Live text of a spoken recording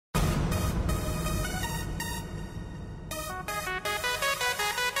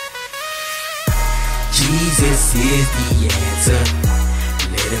Jesus is the answer.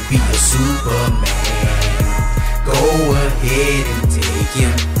 Let him be your Superman. Go ahead and take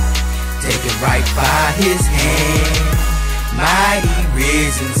him right by his hand. Mighty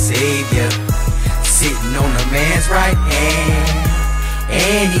risen Savior, sitting on a man's right hand.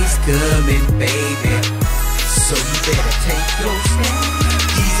 And he's coming, baby, so you better take your stand.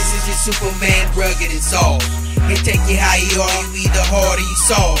 Jesus is your Superman, rugged and soft. He'll take you how you are, you either hard or you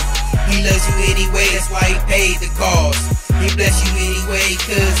soft. He loves you anyway, that's why he paid the cost. He bless you anyway,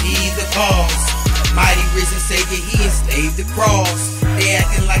 cause he's the boss. Mighty risen Savior, he enslaved the cross. They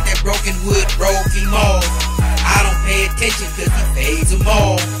acting like that broken wood broke him off. I don't pay attention cause he fades them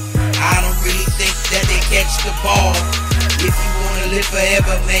all. I don't really think that they catch the ball. If you wanna live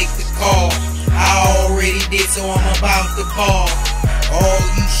forever, make the call. I already did, so I'm about to ball. All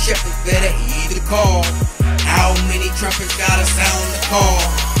you shepherds better heed the call. How many trumpets gotta sound the call?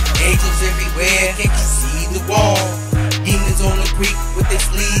 Angels everywhere, can't you see the wall? Demons on the creek with their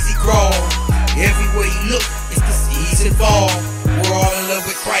sleazy crawl. Everywhere you look, it's the season fall. We're all in love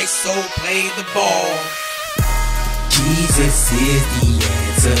with Christ, so play the ball. Jesus is the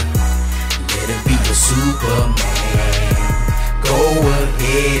answer. Let him be your Superman. Go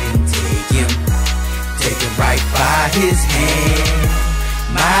ahead and take him right by his hand.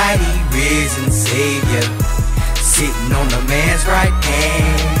 Mighty risen Savior, sitting on a man's right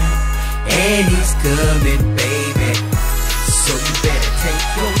hand. And he's coming, baby, so you better take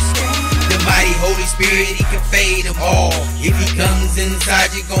your stand. The mighty Holy Spirit, he can fade them all. If he comes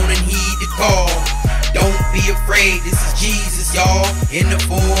inside, you're gonna heed the call. Don't be afraid, this is Jesus, y'all, in the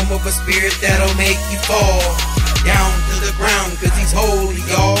form of a spirit that'll make you fall down to the ground, cause he's holy,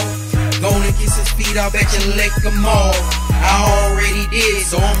 y'all. Gonna kiss his feet, I'll bet you lick them all. I already did,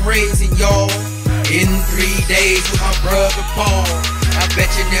 so I'm raising y'all in 3 days with my brother Paul. I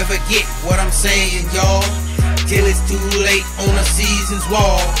bet you never get what I'm saying, y'all, till it's too late on a season's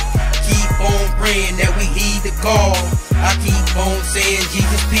wall. Keep on praying that we heed the call. I keep on saying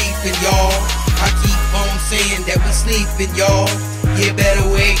Jesus peeping, y'all. I keep on saying that we sleeping, y'all. You better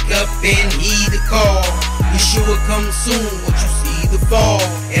wake up and heed the call. Yeshua comes soon once you see the fall,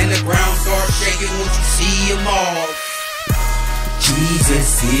 and the ground starts shaking once you see him all.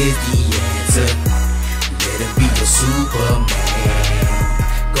 Jesus is the answer. Let him be your Superman.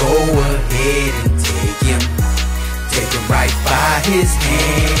 Go ahead and take him right by his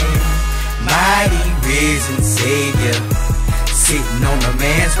hand. Mighty risen Savior, sitting on a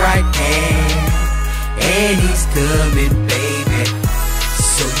man's right hand. And he's coming, baby,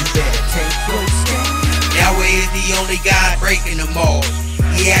 so you better take your stand. Yahweh is the only God breaking them all.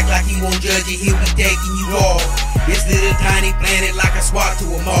 He act like he won't judge you, he'll be taking you off. This little tiny planet like a swat to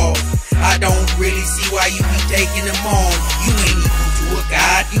them all. I don't really see why you be taking them on. You ain't equal to a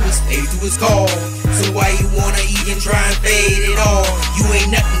God, you a slave to his call. So why you wanna even try and fade it all? You ain't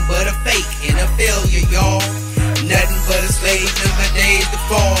nothing but a fake and a failure, y'all. Nothing but a slave, number days to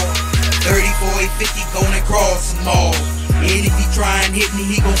fall. 30, 40, 50 gonna cross them all. And if he try and hit me,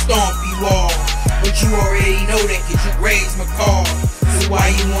 he gon' stomp you all. But you already know that cause you raised my call. So why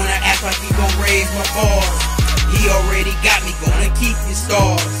you wanna act like you gon' raise my bars? He already got me, gonna keep your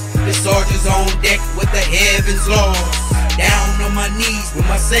stars. The soldiers on deck with the heavens lost. Down on my knees when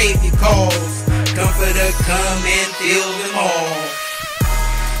my Savior calls. Comforter, come and fill them all.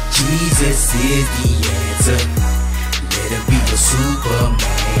 Jesus is the answer. Let him be your Superman.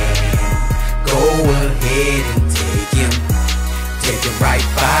 Go ahead and take him right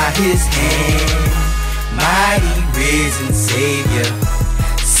by his hand. Mighty risen Savior,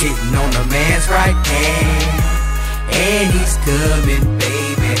 sitting on a man's right hand. And he's coming,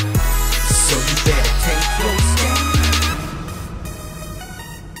 baby,